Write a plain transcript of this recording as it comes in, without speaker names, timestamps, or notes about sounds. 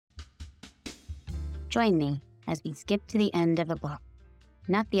Join me as we skip to the end of a book.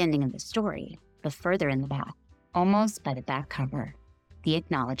 Not the ending of the story, but further in the back, almost by the back cover, the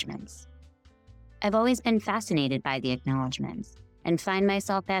acknowledgments. I've always been fascinated by the acknowledgments and find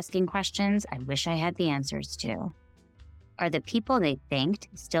myself asking questions I wish I had the answers to. Are the people they thanked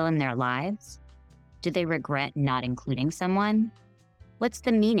still in their lives? Do they regret not including someone? What's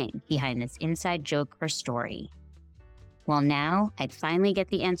the meaning behind this inside joke or story? Well, now I'd finally get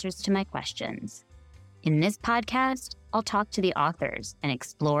the answers to my questions. In this podcast, I'll talk to the authors and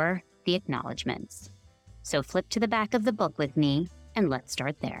explore the acknowledgments. So flip to the back of the book with me and let's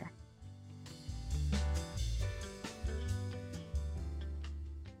start there.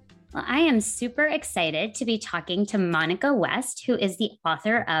 Well, I am super excited to be talking to Monica West, who is the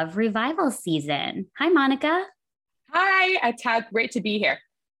author of Revival Season. Hi, Monica. Hi, it's great to be here.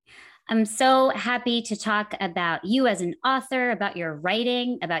 I'm so happy to talk about you as an author, about your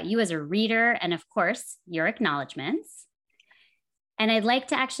writing, about you as a reader, and of course, your acknowledgments. And I'd like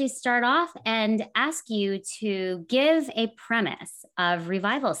to actually start off and ask you to give a premise of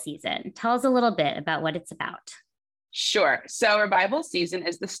Revival Season. Tell us a little bit about what it's about. Sure. So Revival Season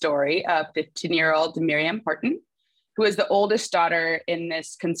is the story of 15-year-old Miriam Horton, who is the oldest daughter in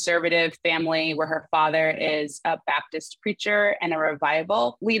this conservative family where her father is a Baptist preacher and a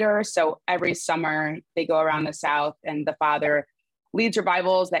revival leader. So every summer they go around the South and the father leads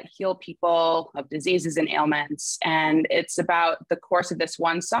revivals that heal people of diseases and ailments. And it's about the course of this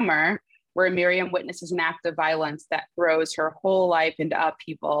one summer where Miriam witnesses an act of violence that throws her whole life into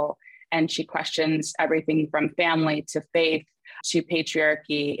upheaval. And she questions everything from family to faith to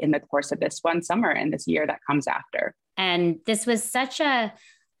patriarchy in the course of this one summer and this year that comes after. And this was such a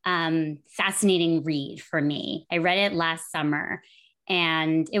fascinating read for me. I read it last summer,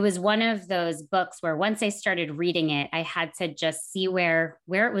 and it was one of those books where once I started reading it, I had to just see where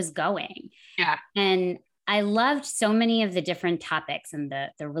it was going. Yeah. And I loved so many of the different topics and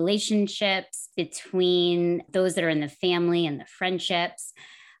the relationships between those that are in the family and the friendships.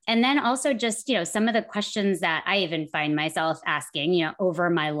 And then also just, some of the questions that I even find myself asking, over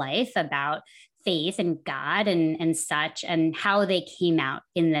my life about faith and God and such, and how they came out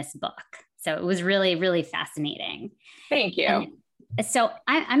in this book. So it was really, really fascinating. Thank you. And so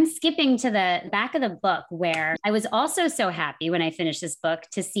I'm skipping to the back of the book where I was also so happy when I finished this book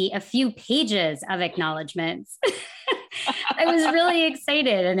to see a few pages of acknowledgments. I was really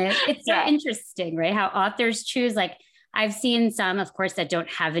excited. And it's so interesting, right? How authors choose, I've seen some, of course, that don't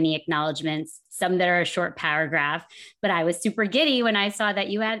have any acknowledgments, some that are a short paragraph, but I was super giddy when I saw that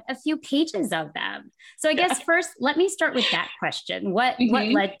you had a few pages of them. So I guess first, let me start with that question. What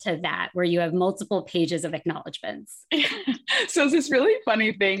led to that, where you have multiple pages of acknowledgments? So it's this really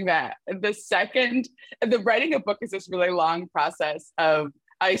funny thing that the writing a book is this really long process of,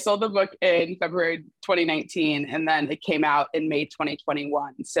 I sold the book in February 2019, and then it came out in May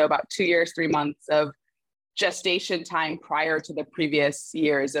 2021. So about 2 years, 3 months of gestation time prior to the previous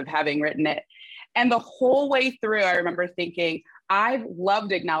years of having written it. And the whole way through, I remember thinking, I've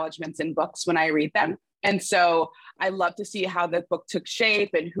loved acknowledgments in books when I read them. And so I love to see how the book took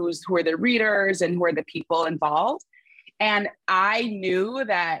shape and who are the readers and who are the people involved. And I knew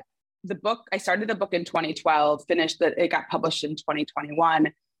that I started the book in 2012, it got published in 2021.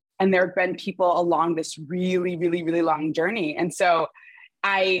 And there have been people along this really, really, really long journey. And so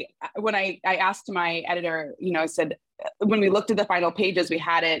when I asked my editor, I said, when we looked at the final pages, we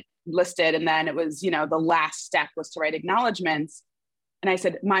had it listed. And then it was, the last step was to write acknowledgments. And I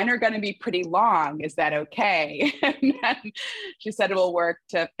said, mine are going to be pretty long. Is that okay? And then she said, it will work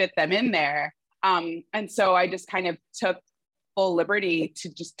to fit them in there. And so I just kind of took full liberty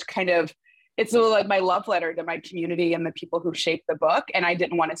to just it's a little like my love letter to my community and the people who shaped the book. And I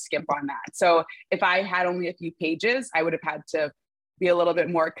didn't want to skimp on that. So if I had only a few pages, I would have had to be a little bit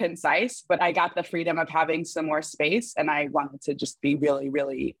more concise, but I got the freedom of having some more space, and I wanted to just be really,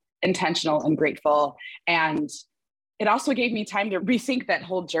 really intentional and grateful. And it also gave me time to rethink that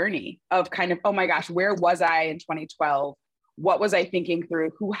whole journey of oh my gosh, where was I in 2012? What was I thinking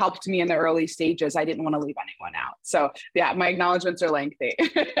through? Who helped me in the early stages? I didn't want to leave anyone out. So yeah, my acknowledgments are lengthy.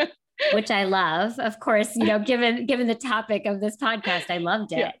 Which I love, of course, given the topic of this podcast, I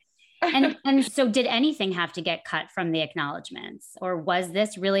loved it. Yeah. And so did anything have to get cut from the acknowledgments, or was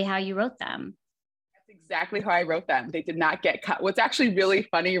this really how you wrote them? That's exactly how I wrote them. They did not get cut. What's actually really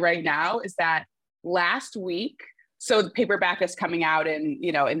funny right now is that last week, so the paperback is coming out in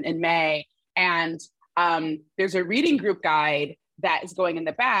May, and there's a reading group guide that is going in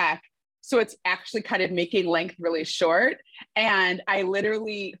the back. So it's actually kind of making length really short. And I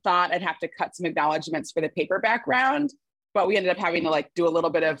literally thought I'd have to cut some acknowledgments for the paperback round, but we ended up having to do a little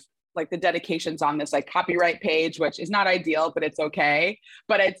bit of like the dedications on this like copyright page, which is not ideal, but it's okay.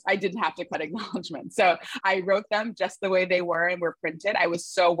 But I didn't have to cut acknowledgments. So I wrote them just the way they were and were printed. I was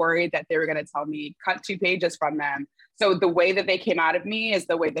so worried that they were going to tell me cut 2 pages from them. So the way that they came out of me is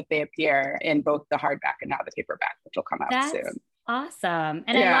the way that they appear in both the hardback and now the paperback, which will come out soon. Awesome.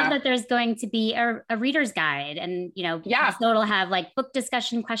 And I love that there's going to be a reader's guide and, so it'll have like book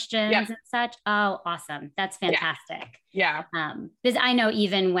discussion questions and such. Oh, awesome. That's fantastic. Yeah. Because I know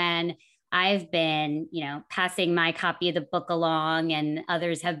even when I've been, passing my copy of the book along and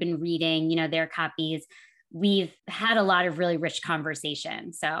others have been reading, their copies, we've had a lot of really rich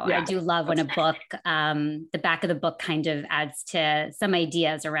conversation. So I do love when a book, the back of the book kind of adds to some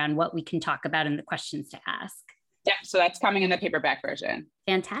ideas around what we can talk about and the questions to ask. Yeah, so that's coming in the paperback version.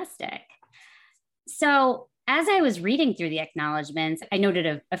 Fantastic. So as I was reading through the acknowledgements, I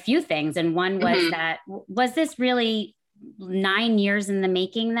noted a few things. And one was that, was this really 9 years in the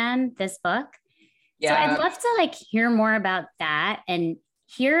making then, this book? Yeah. So I'd love to like hear more about that and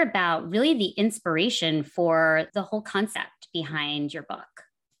hear about really the inspiration for the whole concept behind your book.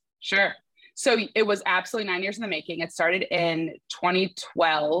 Sure. So it was absolutely 9 years in the making. It started in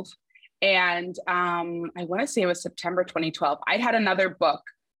 2012. And I want to say it was September 2012. I'd had another book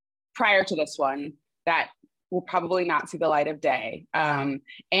prior to this one that will probably not see the light of day. And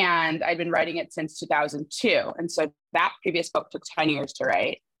I'd been writing it since 2002. And so that previous book took 10 years to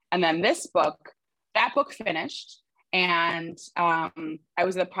write. And then this book, that book finished. And I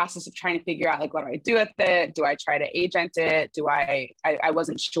was in the process of trying to figure out, like, what do I do with it? Do I try to agent it? I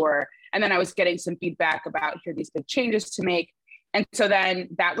wasn't sure. And then I was getting some feedback about, here are these big changes to make. And so then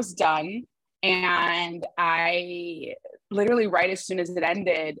that was done. And I literally right as soon as it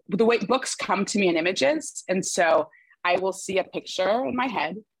ended, the way books come to me in images. And so I will see a picture in my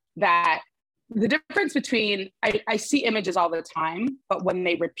head that the difference between, I see images all the time, but when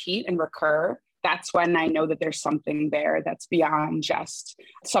they repeat and recur, that's when I know that there's something there that's beyond just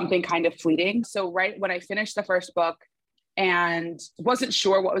something kind of fleeting. So right when I finished the first book and wasn't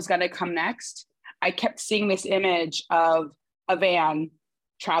sure what was going to come next, I kept seeing this image of a van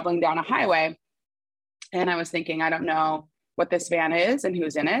traveling down a highway. And I was thinking, I don't know what this van is and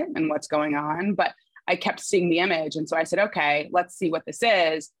who's in it and what's going on, but I kept seeing the image. And so I said, okay, let's see what this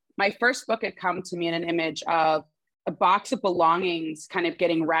is. My first book had come to me in an image of a box of belongings kind of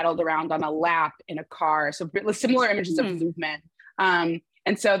getting rattled around on a lap in a car. So similar images of movement. And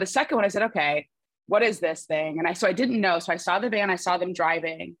so the second one, I said, okay, what is this thing? And I didn't know. So I saw the van, I saw them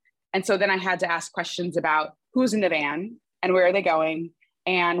driving. And so then I had to ask questions about who's in the van and where are they going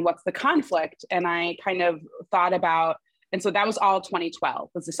and what's the conflict? And I kind of thought about, and so that was all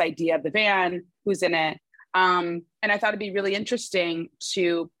 2012, was this idea of the van, who's in it. And I thought it'd be really interesting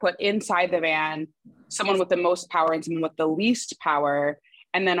to put inside the van someone with the most power and someone with the least power,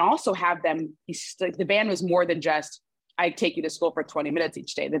 and then also have them be, the van was more than just, I take you to school for 20 minutes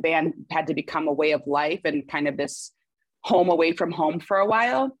each day. The van had to become a way of life and kind of this home away from home for a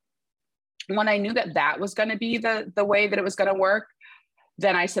while. When I knew that that was going to be the way that it was going to work,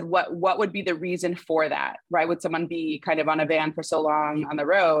 then I said, what would be the reason for that, right? Would someone be kind of on a van for so long on the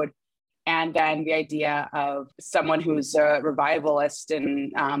road? And then the idea of someone who's a revivalist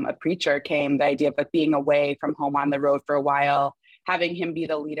and a preacher came, the idea of like being away from home on the road for a while, having him be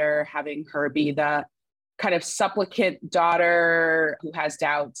the leader, having her be the kind of supplicant daughter who has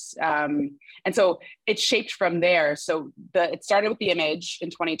doubts. And so it shaped from there. So it started with the image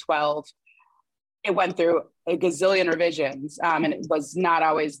in 2012. It went through a gazillion revisions, and it was not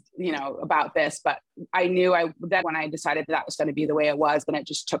always, about this, but I knew that when I decided that was going to be the way it was, then it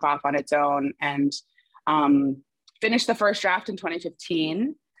just took off on its own and finished the first draft in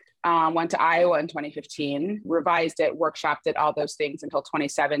 2015, went to Iowa in 2015, revised it, workshopped it, all those things until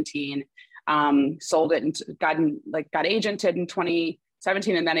 2017, sold it and got agented in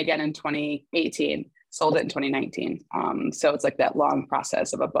 2017 and then again in 2018, sold it in 2019. So it's like that long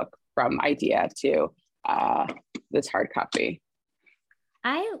process of a book from idea to this hard copy.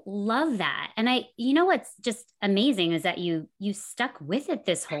 I love that. And what's just amazing is that you stuck with it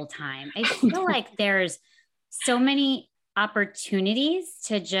this whole time. I feel like there's so many opportunities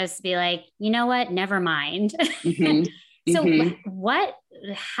to just be like, you know what, never mind. Mm-hmm. So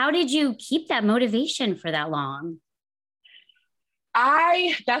mm-hmm. How did you keep that motivation for that long?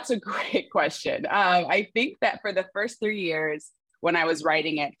 That's a great question. I think that for the first 3 years, when I was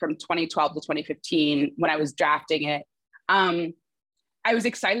writing it from 2012 to 2015, when I was drafting it, I was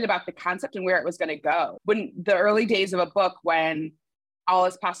excited about the concept and where it was going to go. When the early days of a book, when all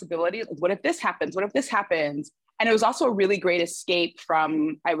is possibility, what if this happens? What if this happens? And it was also a really great escape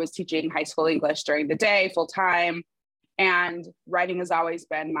from, I was teaching high school English during the day, full time. And writing has always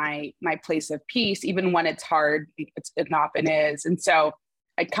been my place of peace, even when it's hard. It often is. And so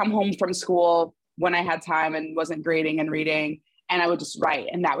I'd come home from school when I had time and wasn't grading and reading, and I would just write.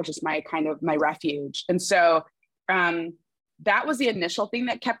 And that was just my refuge. And so that was the initial thing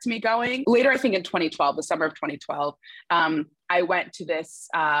that kept me going. Later, I think in 2012, the summer of 2012, I went to this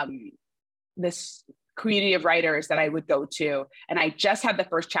community of writers that I would go to. And I just had the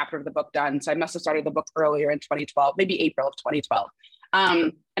first chapter of the book done. So I must have started the book earlier in 2012, maybe April of 2012.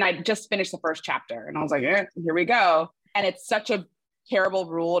 And I just finished the first chapter and I was like, here we go. And it's such a terrible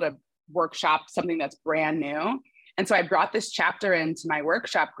rule to workshop something that's brand new. And so I brought this chapter into my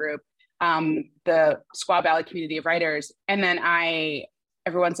workshop group, the Squaw Valley community of writers. And then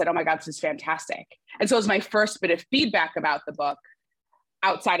everyone said, oh my God, this is fantastic. And so it was my first bit of feedback about the book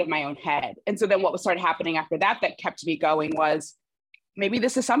outside of my own head. And so then what started happening after that kept me going was, maybe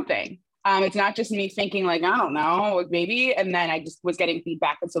this is something. It's not just me thinking like, I don't know, maybe. And then I just was getting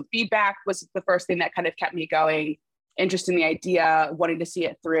feedback. And so feedback was the first thing that kind of kept me going, interest in the idea, wanting to see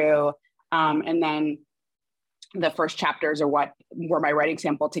it through. And then the first chapters are what were my writing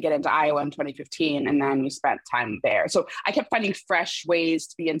sample to get into Iowa in 2015. And then we spent time there. So I kept finding fresh ways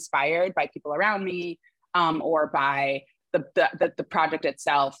to be inspired by people around me, or by the project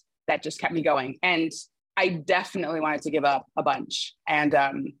itself that just kept me going. And I definitely wanted to give up a bunch and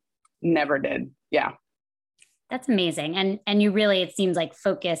never did. Yeah. That's amazing. And you really, it seems like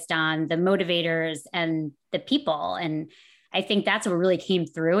focused on the motivators and the people. And I think that's what really came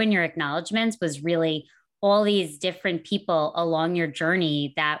through in your acknowledgements was really all these different people along your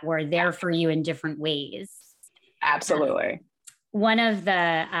journey that were there for you in different ways. Absolutely. One of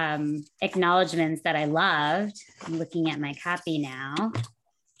the acknowledgements that I loved, I'm looking at my copy now,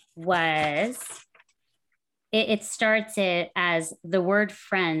 was it starts it as the word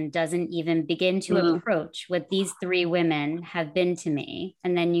friend doesn't even begin to approach what these three women have been to me.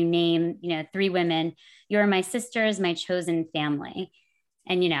 And then you name, three women, you're my sisters, my chosen family.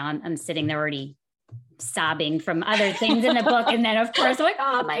 And, I'm sitting there already sobbing from other things in the book. And then of course, I'm like,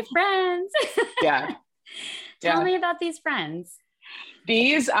 oh, my friends. Yeah. Tell me about these friends.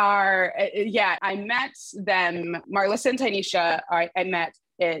 These are, I met them, Marlissa and Tynesha, I met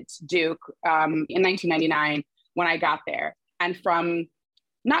at Duke in 1999 when I got there. And from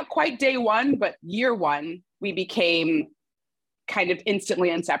not quite day one, but year one, we became kind of instantly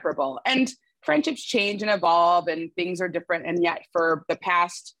inseparable. And friendships change and evolve and things are different. And yet for the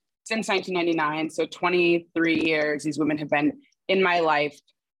past, since 1999, so 23 years, these women have been in my life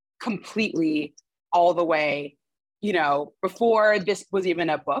completely all the way, before this was even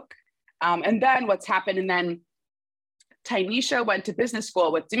a book. And then what's happened, and then Tynesha went to business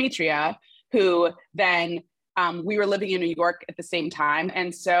school with Demetria, who then we were living in New York at the same time.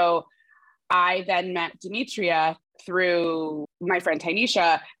 And so I then met Demetria through my friend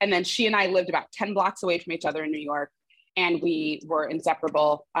Tynesha, and then she and I lived about 10 blocks away from each other in New York, and we were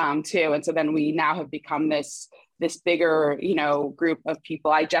inseparable too. And so then we now have become this bigger, group of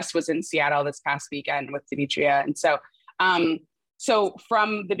people. I just was in Seattle this past weekend with Demetria. And so, so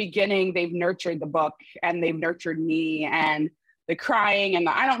from the beginning, they've nurtured the book and they've nurtured me and the crying and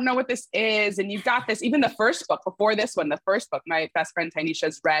I don't know what this is. And you've got this, even the first book before this one, the first book, my best friend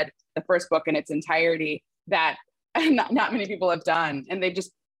Tynesha's read the first book in its entirety that not many people have done. And they've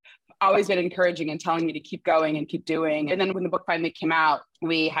just always been encouraging and telling me to keep going and keep doing. And then when the book finally came out,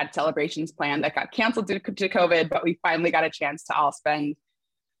 we had celebrations planned that got canceled due to COVID, but we finally got a chance to all spend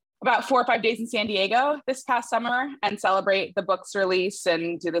about 4 or 5 days in San Diego this past summer and celebrate the book's release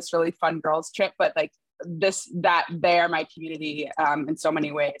and do this really fun girls trip. But like they are my community in so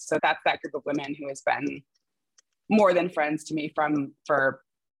many ways. So that's that group of women who has been more than friends to me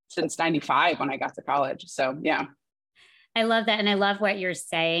since 95 when I got to college. So yeah. I love that. And I love what you're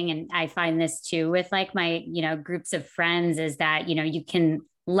saying. And I find this too with like my, groups of friends is that, you can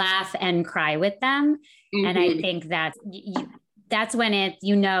laugh and cry with them. Mm-hmm. And I think that that's when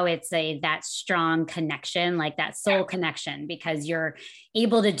it's that strong connection, like that soul connection, because you're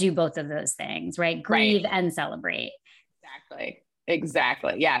able to do both of those things, right? Grieve and celebrate.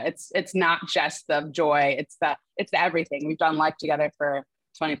 Exactly. Yeah. It's not just the joy. It's the everything. We've done life together for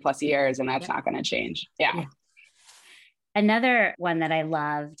 20 plus years and that's not going to change. Yeah. Another one that I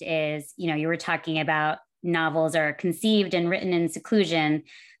loved is, you were talking about novels are conceived and written in seclusion,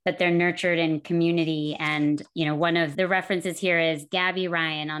 but they're nurtured in community. And, one of the references here is Gabby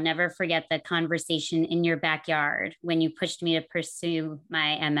Ryan. I'll never forget the conversation in your backyard when you pushed me to pursue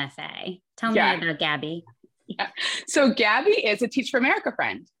my MFA. Tell me about Gabby. Yeah. So Gabby is a Teach for America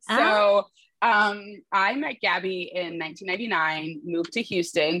friend. So I met Gabby in 1999, moved to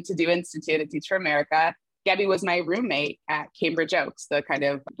Houston to do Institute at Teach for America. Gabby was my roommate at Cambridge Oaks, the kind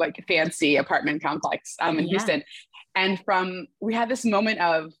of like fancy apartment complex in Houston. And we had this moment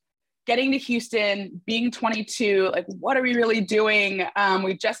of getting to Houston, being 22, like, what are we really doing?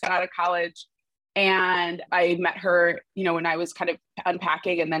 We just got out of college, and I met her, when I was kind of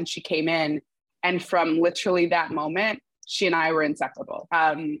unpacking, and then she came in, and from literally that moment, she and I were inseparable.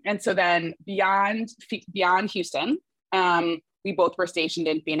 And so then beyond Houston, we both were stationed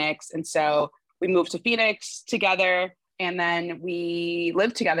in Phoenix. And so we moved to Phoenix together, and then we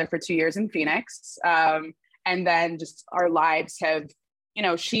lived together for 2 years in Phoenix. And then just our lives have,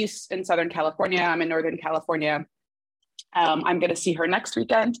 she's in Southern California, I'm in Northern California. I'm going to see her next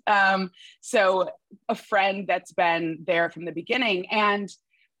weekend. So a friend that's been there from the beginning. And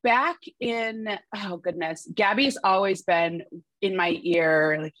back in, oh goodness, Gabby's always been in my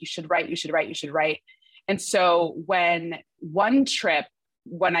ear, like, you should write, you should write, you should write. And so when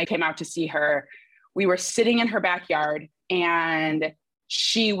I came out to see her, we were sitting in her backyard, and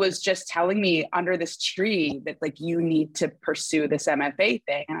she was just telling me under this tree that, like, you need to pursue this MFA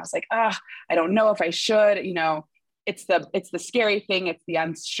thing. And I was like, I don't know if I should, it's the scary thing. It's the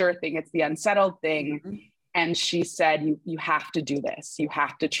unsure thing. It's the unsettled thing. Mm-hmm. And she said, you have to do this. You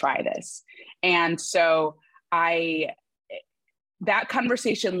have to try this. And so that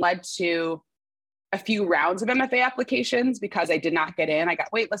conversation led to a few rounds of MFA applications because I did not get in. I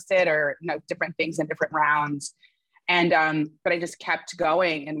got waitlisted or different things in different rounds. And, but I just kept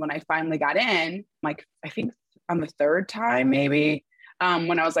going. And when I finally got in, like, I think on the third time, maybe,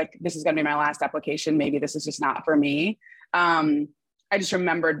 when I was like, this is going to be my last application, maybe this is just not for me. I just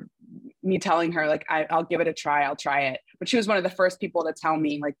remembered me telling her, like, I'll give it a try. I'll try it. But she was one of the first people to tell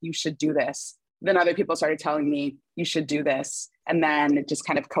me, like, you should do this. Then other people started telling me, you should do this. And then it just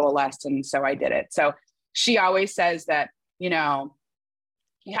kind of coalesced. And so I did it. So she always says that,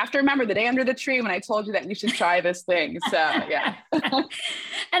 you have to remember the day under the tree when I told you that you should try this thing. So yeah.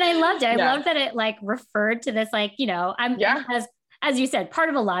 And I loved it. I loved that it, like, referred to this, like, as you said, part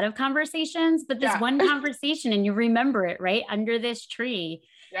of a lot of conversations, but this one conversation, and you remember it, right? Under this tree.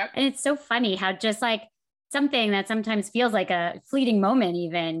 Yep. And it's so funny how just like something that sometimes feels like a fleeting moment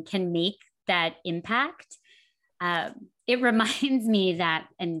even can make that impact. It reminds me that,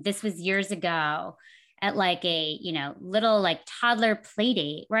 and this was years ago, at like a, little like toddler play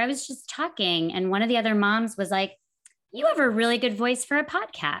date where I was just talking, and one of the other moms was like, you have a really good voice for a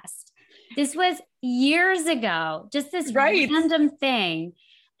podcast. This was years ago, just this random thing.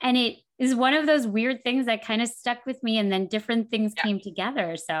 And it is one of those weird things that kind of stuck with me, and then different things came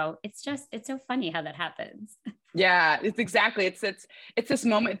together. So it's so funny how that happens. Yeah, it's exactly. It's this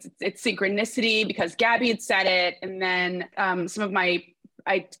moment, it's synchronicity because Gabby had said it. And then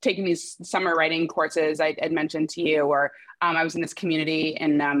I'd taken these summer writing courses I'd mentioned to you, or I was in this community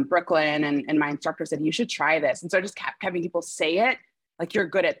in Brooklyn, and my instructor said, you should try this. And so I just kept having people say it, like, you're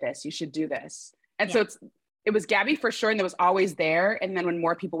good at this, you should do this. And so it was Gabby for sure. And it was always there. And then when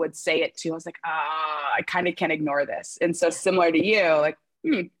more people would say it too, I was like, I kind of can't ignore this. And so similar to you, like,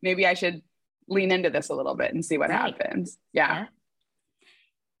 maybe I should lean into this a little bit and see what happens. Yeah.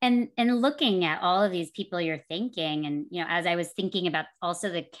 And looking at all of these people you're thinking, and, as I was thinking about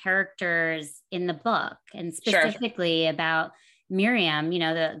also the characters in the book, and specifically about Miriam,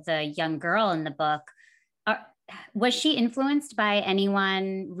 the young girl in the book, was she influenced by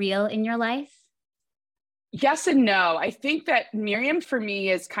anyone real in your life? Yes and no. I think that Miriam for me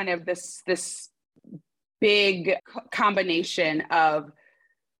is kind of this big combination of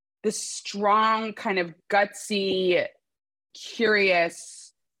this strong, kind of gutsy,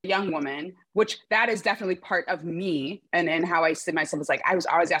 curious young woman, which that is definitely part of me and how I see myself. As like, I was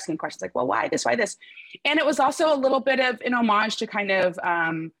always asking questions like, well, why this, why this? And it was also a little bit of an homage to kind of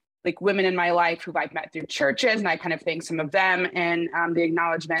like women in my life who I've met through churches, and I kind of thank some of them and the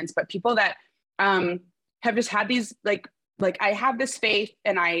acknowledgements, but people that have just had these like I have this faith,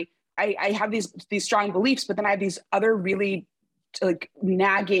 and I have these strong beliefs, but then I have these other really like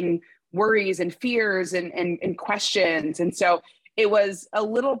nagging worries and fears and questions. And so it was a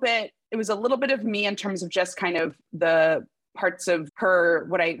little bit of me in terms of just kind of the parts of her,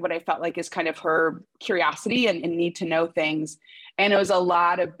 what I felt like is kind of her curiosity and need to know things. And it was a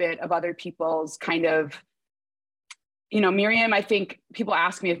lot of bit of other people's kind of, Miriam, I think people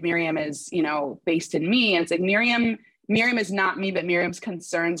ask me if Miriam is, based in me. And it's like, Miriam is not me, but Miriam's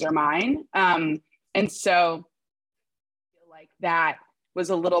concerns are mine. And so I feel like that was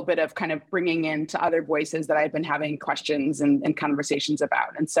a little bit of kind of bringing into other voices that I've been having questions and conversations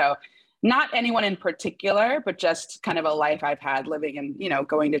about. And so not anyone in particular, but just kind of a life I've had living and,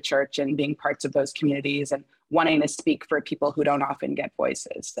 going to church and being parts of those communities and wanting to speak for people who don't often get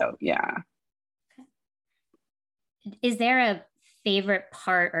voices. So, yeah. Is there a favorite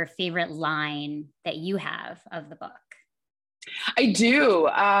part or favorite line that you have of the book? I do.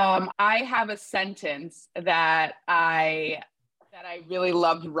 I have a sentence that I really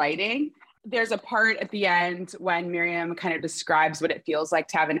loved writing. There's a part at the end when Miriam kind of describes what it feels like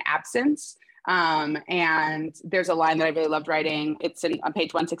to have an absence. And there's a line that I really loved writing. It's on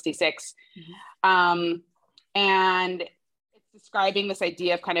page 166. And it's describing this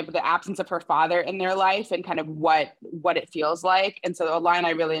idea of kind of the absence of her father in their life and kind of what it feels like. And so a line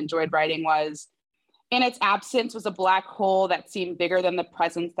I really enjoyed writing was, "In its absence was a black hole that seemed bigger than the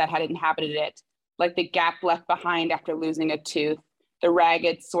presence that had inhabited it, like the gap left behind after losing a tooth. The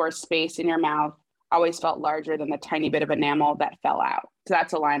ragged, sore space in your mouth always felt larger than the tiny bit of enamel that fell out." So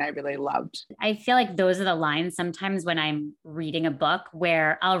that's a line I really loved. I feel like those are the lines sometimes when I'm reading a book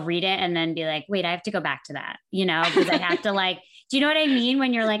where I'll read it and then be like, wait, I have to go back to that, because I have to do you know what I mean?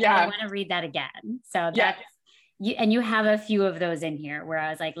 When you're like, I want to read that again. So that's, and you have a few of those in here where I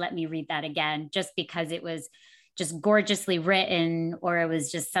was like, let me read that again, just because it was just gorgeously written, or it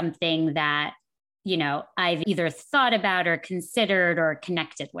was just something that, I've either thought about or considered or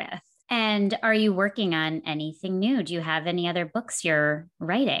connected with. And are you working on anything new? Do you have any other books you're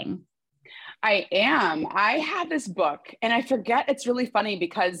writing? I am. I have this book, and I forget. It's really funny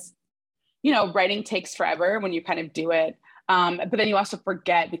because, writing takes forever when you kind of do it. But then you also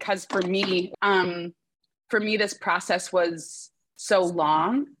forget, because for me, this process was so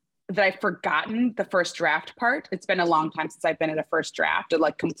long that I've forgotten the first draft part. It's been a long time since I've been at a first draft,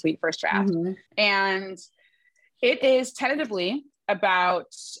 a complete first draft. Mm-hmm. And it is tentatively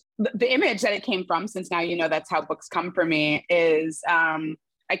about the image that it came from, since now that's how books come for me, is I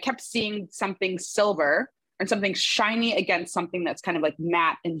kept seeing something silver and something shiny against something that's kind of like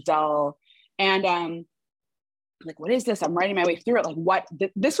matte and dull. And what is this? I'm writing my way through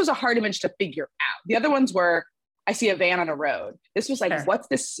it. This was a hard image to figure out. The other ones were, I see a van on a road. This was like, sure. What's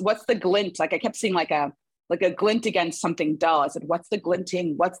this? What's the glint? I kept seeing like a glint against something dull. I said, what's the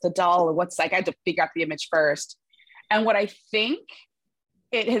glinting? What's the dull? Or I had to figure out the image first. And what I think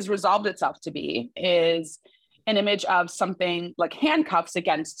it has resolved itself to be is an image of something like handcuffs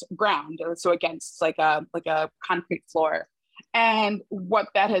against ground. So against like a concrete floor. And what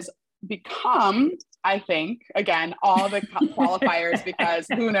that has become, I think, again, all the qualifiers, because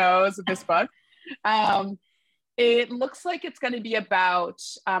who knows with this book, it looks like it's going to be about,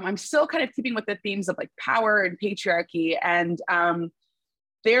 I'm still kind of keeping with the themes of power and patriarchy. And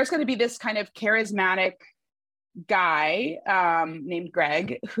there's going to be this kind of charismatic guy named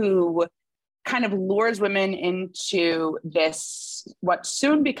Greg, who kind of lures women into this, what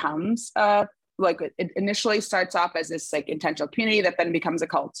soon becomes, it initially starts off as this intentional community that then becomes a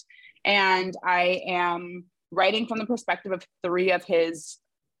cult. And I am writing from the perspective of 3 of his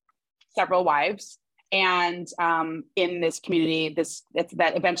several wives. And in this community,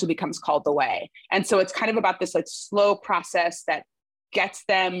 that eventually becomes called The Way. And so it's kind of about this slow process that gets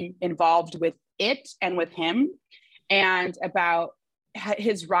them involved with it and with him, and about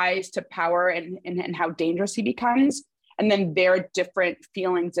his rise to power and how dangerous he becomes. And then their different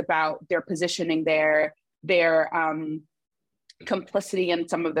feelings about their positioning there, their complicity in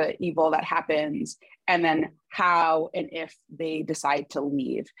some of the evil that happens, and then how and if they decide to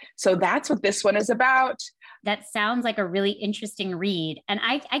leave. So that's what this one is about. That sounds like a really interesting read. And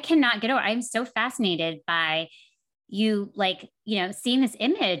I cannot get over, I'm so fascinated by you, seeing this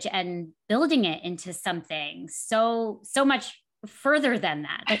image and building it into something so much further than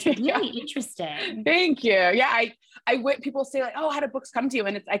that. That's really interesting. Thank you. Yeah. People say oh, how do books come to you?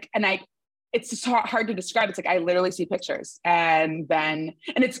 And it's it's just hard to describe. It's I literally see pictures. And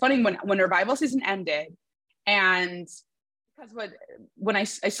it's funny when revival season ended, and because when I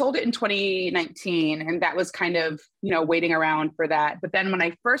sold it in 2019, and that was kind of, waiting around for that. But then when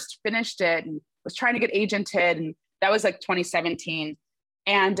I first finished it and was trying to get agented, and that was 2017,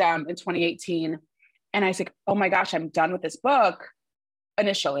 and in 2018, and I was like, oh my gosh, I'm done with this book.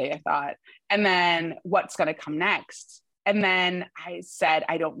 Initially, I thought, and then what's going to come next? And then I said,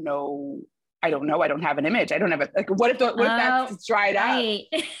 I don't know. I don't have an image. I don't have what if that's dried up?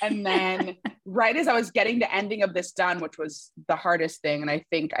 And then right as I was getting the ending of this done, which was the hardest thing, and I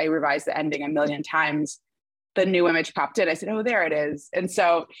think I revised the ending a million times, the new image popped in. I said, oh, there it is. And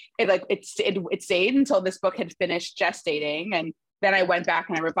so it stayed until this book had finished gestating. And then I went back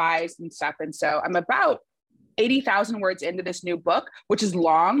and I revised and stuff. And so I'm about 80,000 words into this new book, which is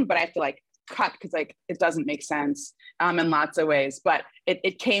long, but I have to cut because it doesn't make sense in lots of ways. But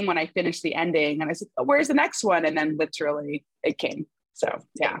it came when I finished the ending, and I said, oh, where's the next one? And then literally it came. So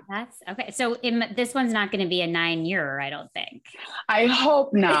yeah. That's okay. So this one's not going to be a 9-year, I don't think. I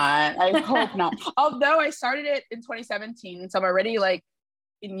hope not. I hope not. Although I started it in 2017, so I'm already like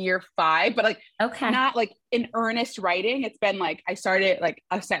in year 5, but like not like in earnest writing. It's been like I started like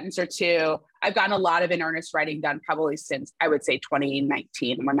a sentence or two. I've gotten a lot of in earnest writing done probably since I would say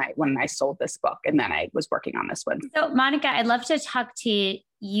 2019 when I sold this book, and then I was working on this one. So Monica, I'd love to talk to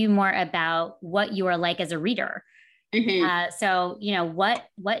you more about what you are like as a reader. Mm-hmm. So, you know, what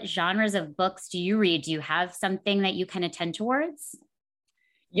genres of books do you read? Do you have something that you kind of tend towards?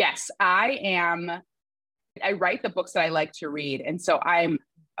 Yes, I write the books that I like to read. And so I'm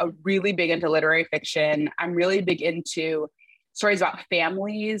really big into literary fiction. I'm really big into stories about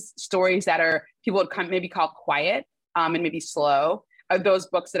families, stories that are people would maybe call quiet and maybe slow. Are those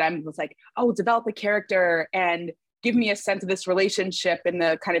books that I'm like, oh, develop a character and give me a sense of this relationship and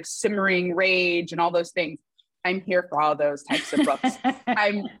the kind of simmering rage and all those things. I'm here for all those types of books.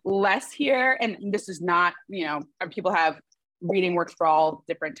 I'm less here, and this is not, you know, people have reading works for all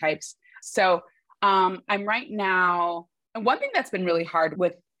different types. So I'm right now, and one thing that's been really hard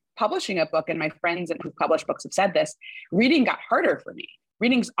with publishing a book, and my friends who publish books have said this, reading got harder for me.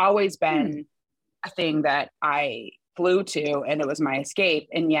 Reading's always been a thing that I flew to, and it was my escape.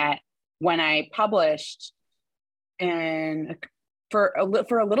 And yet when I published, and for a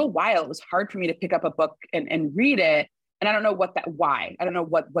little while, it was hard for me to pick up a book and read it. And I don't know why. I don't know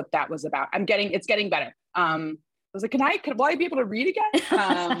what that was about. It's getting better. I was like, will I be able to read again?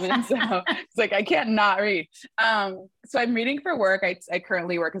 And so it's like, I can't not read. So I'm reading for work. I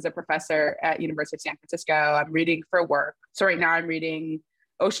currently work as a professor at University of San Francisco. I'm reading for work. So right now I'm reading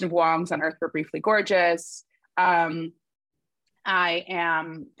Ocean Vuong's On Earth We're Briefly Gorgeous. I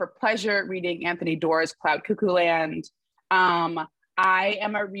am for pleasure reading Anthony Doerr's Cloud Cuckoo Land. I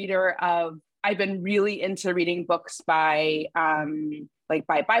am a reader I've been really into reading books by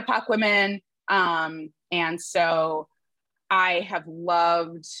BIPOC women. And so I have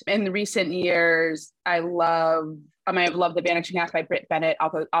loved in the recent years, I have loved The Vanishing Half by Brit Bennett,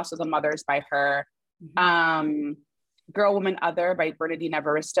 also The Mothers by her. Mm-hmm. Girl, Woman, Other by Bernardine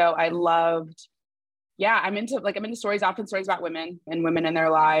Evaristo. I'm into stories, often stories about women and women in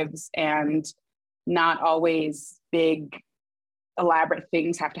their lives, and not always big elaborate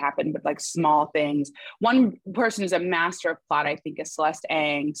things have to happen, but like small things. One person who's a master of plot, I think, is Celeste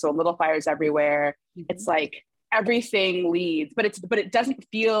Ng. So Little Fires Everywhere. Mm-hmm. It's like everything leads, but it doesn't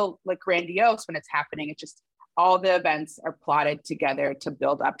feel like grandiose when it's happening. It's just all the events are plotted together to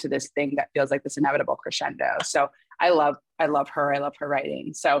build up to this thing that feels like this inevitable crescendo. So I love her. I love her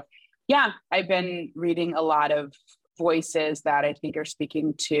writing. So yeah, I've been reading a lot of voices that I think are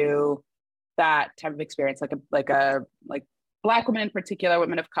speaking to that type of experience, like Black women in particular,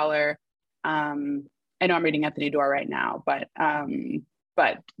 women of color. I know I'm reading Anthony Doerr right now, but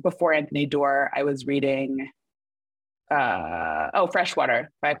before Anthony Doerr, I was reading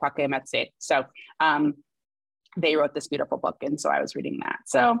Freshwater by Kwake Emetse. So they wrote this beautiful book, and so I was reading that.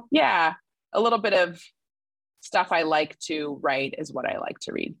 So yeah, a little bit of stuff I like to write is what I like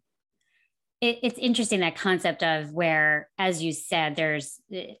to read. It's interesting, that concept of where, as you said, there's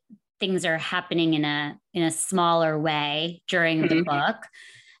things are happening in a smaller way during the book.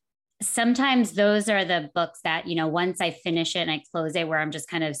 Sometimes those are the books that, you know, once I finish it and I close it, where I'm just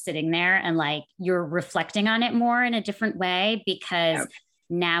kind of sitting there and like you're reflecting on it more in a different way, because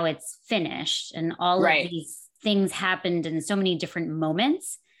now it's finished and all of these things happened in so many different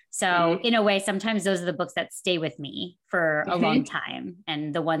moments. So in a way, sometimes those are the books that stay with me for a long time,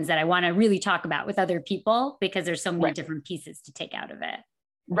 and the ones that I want to really talk about with other people, because there's so many different pieces to take out of it.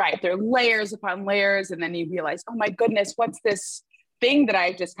 Right. There are layers upon layers. And then you realize, oh my goodness, what's this thing that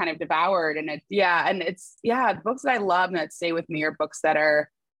I just kind of devoured? And the books that I love and that stay with me are books that are,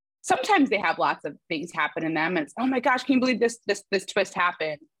 sometimes they have lots of things happen in them. And it's, oh my gosh, can you believe this twist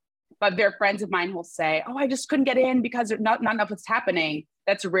happened? But there are friends of mine who'll say, oh, I just couldn't get in because not enough is happening.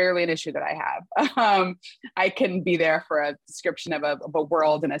 That's rarely an issue that I have. I can be there for a description of a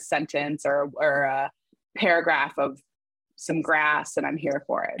world in a sentence or a paragraph of some grass, and I'm here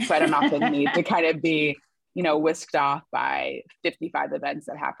for it. So I don't often need to kind of be, you know, whisked off by 55 events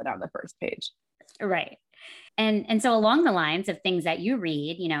that happen on the first page. Right. And so along the lines of things that you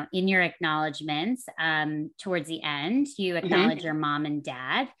read, you know, in your acknowledgements, towards the end, you acknowledge your mom and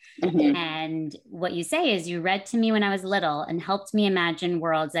dad. And what you say is, you read to me when I was little and helped me imagine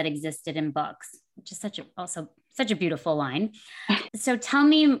worlds that existed in books, which is such a beautiful line. So tell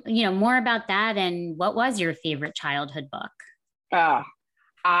me, you know, more about that, and what was your favorite childhood book?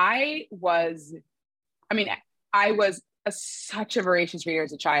 I was such a voracious reader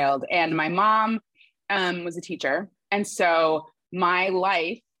as a child, and my mom was a teacher. And so my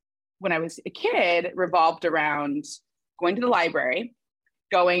life when I was a kid revolved around going to the library,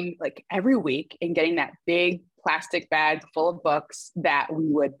 going like every week and getting that big plastic bag full of books that we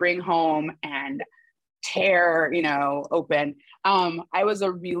would bring home and tear, open. I was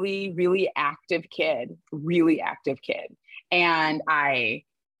a really, really active kid. And I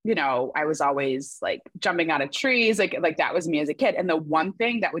was always like jumping out of trees, like that was me as a kid. And the one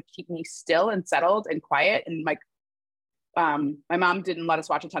thing that would keep me still and settled and quiet, and like, my mom didn't let us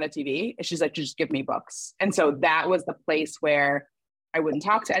watch a ton of TV. She's like, just give me books. And so that was the place where I wouldn't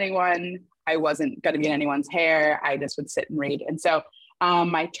talk to anyone. I wasn't going to be in anyone's hair. I just would sit and read. And so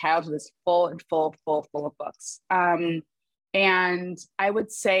my childhood is full of books. And I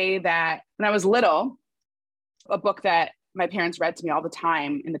would say that when I was little, a book that my parents read to me all the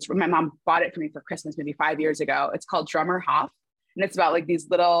time, and my mom bought it for me for Christmas maybe 5 years ago. It's called Drummer Hoff. And it's about like these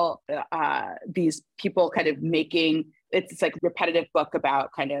little, these people kind of making, it's like a repetitive book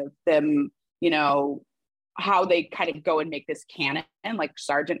about kind of them, how they kind of go and make this cannon. Like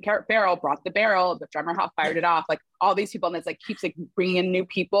Sergeant Barrel brought the barrel, the Drummer Hoff fired it off, like all these people. And it's like, keeps like bringing in new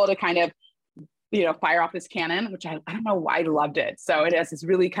people to kind of, fire off this cannon, which I don't know why I loved it. So it has this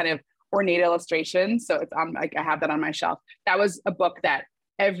really kind of ornate illustration. So it's on, like, I have that on my shelf. That was a book that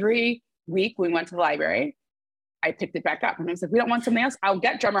every week we went to the library, I picked it back up and I was like, we don't want something else. I'll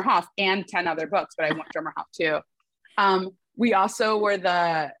get Drummer Hoff and 10 other books, but I want Drummer Hoff too. We also were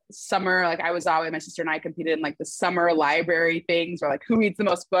the summer, like I was always, my sister and I competed in like the summer library things, or like who reads the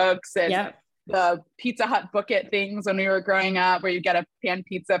most books, and the Pizza Hut Book It things when we were growing up, where you get a pan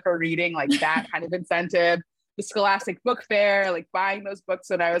pizza for reading, like that kind of incentive. The Scholastic Book Fair, like buying those books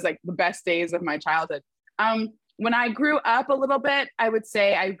when I was like the best days of my childhood. When I grew up a little bit, I would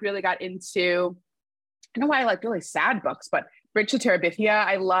say I really got into, I don't know why I like really sad books, but Bridge to Terabithia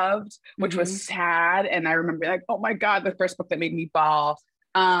I loved, which was sad. And I remember like, oh my God, the first book that made me bawl.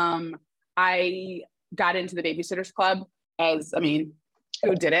 I got into the Babysitters Club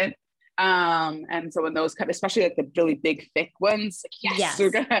who didn't? And so when those come, especially like the really big, thick ones, like, yes. We're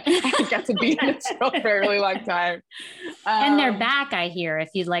gonna get to be in this world for a really long time. And they're back, I hear, if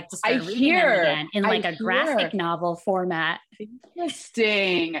you'd like to start reading them again in like a graphic novel format.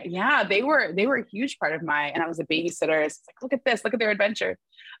 Interesting. Yeah, they were a huge part of and I was a babysitter. It's like, look at this, look at their adventure.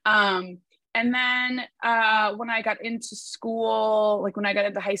 And then when I got into school, like when I got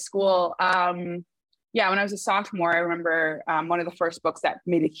into high school, when I was a sophomore, I remember one of the first books that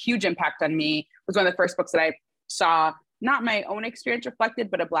made a huge impact on me was one of the first books that I saw, not my own experience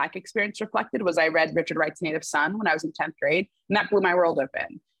reflected, but a Black experience reflected, was I read Richard Wright's Native Son when I was in 10th grade. And that blew my world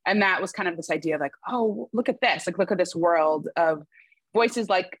open. And that was kind of this idea of like, oh, look at this, like, look at this world of voices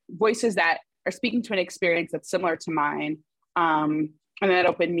that are speaking to an experience that's similar to mine. And then it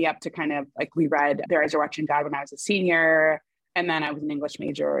opened me up to kind of like, we read Their Eyes Are Watching God when I was a senior. And then I was an English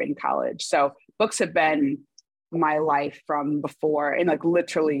major in college. So books have been my life from before, and like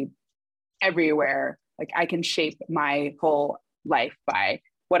literally everywhere. Like I can shape my whole life by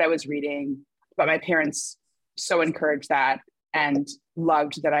what I was reading. But my parents so encouraged that and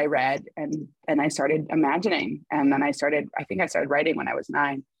loved that I read, and I started imagining. And then I started writing when I was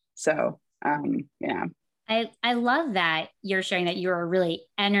 9. So yeah. I love that you're sharing that you're a really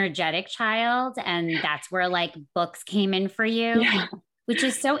energetic child, and that's where like books came in for you, which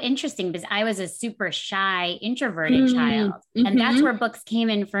is so interesting because I was a super shy, introverted child, and that's where books came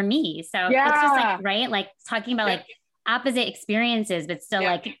in for me. So it's just like, right, like talking about like opposite experiences, but still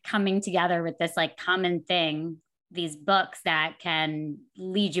like coming together with this like common thing, these books that can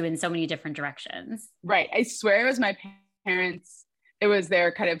lead you in so many different directions. Right. I swear it was my parents. It was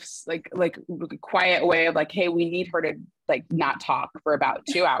their kind of like quiet way of like, hey, we need her to like not talk for about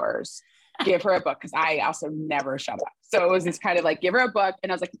 2 hours. Give her a book, because I also never shut up. So it was this kind of like, give her a book,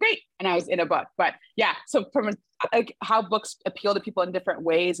 and I was like, great, and I was in a book. But yeah, so from like how books appeal to people in different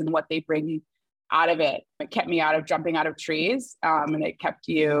ways and what they bring out of it kept me out of jumping out of trees, and it kept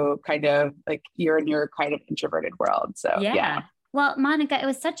you kind of like you're in your kind of introverted world. So yeah. Well, Monica, it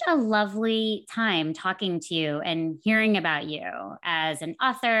was such a lovely time talking to you and hearing about you as an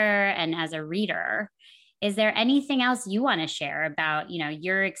author and as a reader. Is there anything else you want to share about,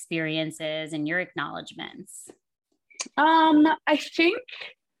 your experiences and your acknowledgements? I think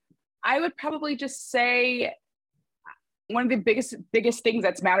I would probably just say one of the biggest things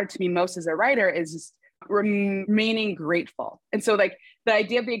that's mattered to me most as a writer is just remaining grateful. And so like the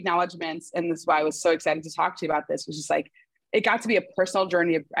idea of the acknowledgements, and this is why I was so excited to talk to you about this, was just like, it got to be a personal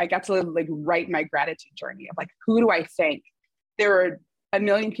journey. I got to like write my gratitude journey of like, who do I thank? There were a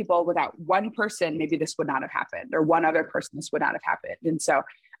million people. Without one person, maybe this would not have happened, or one other person, this would not have happened. And so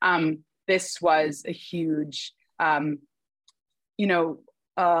this was a huge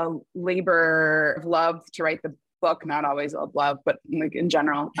labor of love to write the book, not always of love, but like in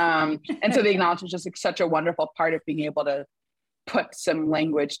general. And so the acknowledgement is just like such a wonderful part of being able to put some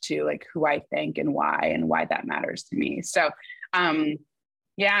language to like who I think and why that matters to me. So,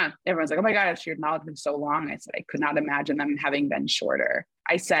 yeah, everyone's like, oh my gosh, your acknowledgement's so long. I said, I could not imagine them having been shorter.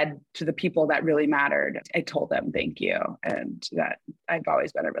 I said to the people that really mattered, I told them, thank you. And that I've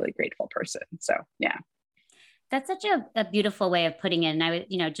always been a really grateful person. So, yeah. That's such a beautiful way of putting it. And I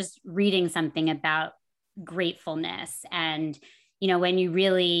was, just reading something about gratefulness and, when you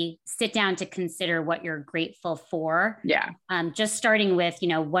really sit down to consider what you're grateful for. Yeah. Just starting with,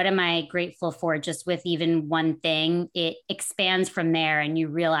 what am I grateful for? Just with even one thing, it expands from there and you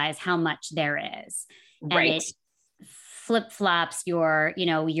realize how much there is. Right. And it flip-flops your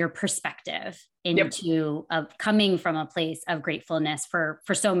perspective into coming from a place of gratefulness for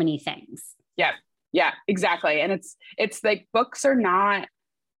so many things. Yeah. Yeah, exactly. And it's like books are not,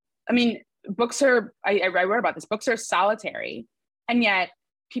 books are, I wrote about this, books are solitary. And yet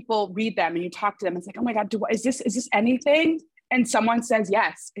people read them and you talk to them. It's like, oh my God, is this anything? And someone says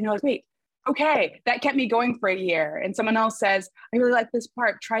yes. And you're like, wait, okay, that kept me going for a year. And someone else says, I really like this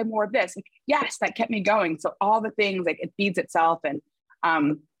part, try more of this. Like, yes, that kept me going. So all the things, like it feeds itself. And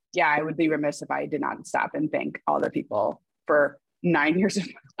I would be remiss if I did not stop and thank all the people for 9 years of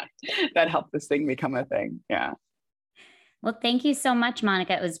my life that helped this thing become a thing. Yeah. Well, thank you so much,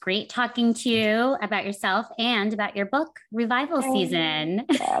 Monica. It was great talking to you about yourself and about your book, Revival Season.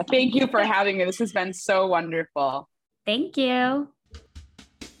 Yeah, thank you for having me. This has been so wonderful. Thank you.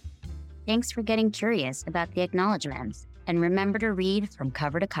 Thanks for getting curious about the acknowledgements, and remember to read from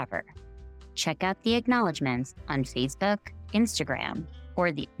cover to cover. Check out the acknowledgements on Facebook, Instagram,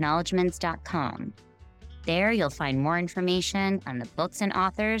 or theacknowledgements.com. There you'll find more information on the books and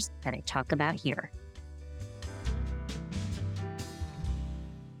authors that I talk about here.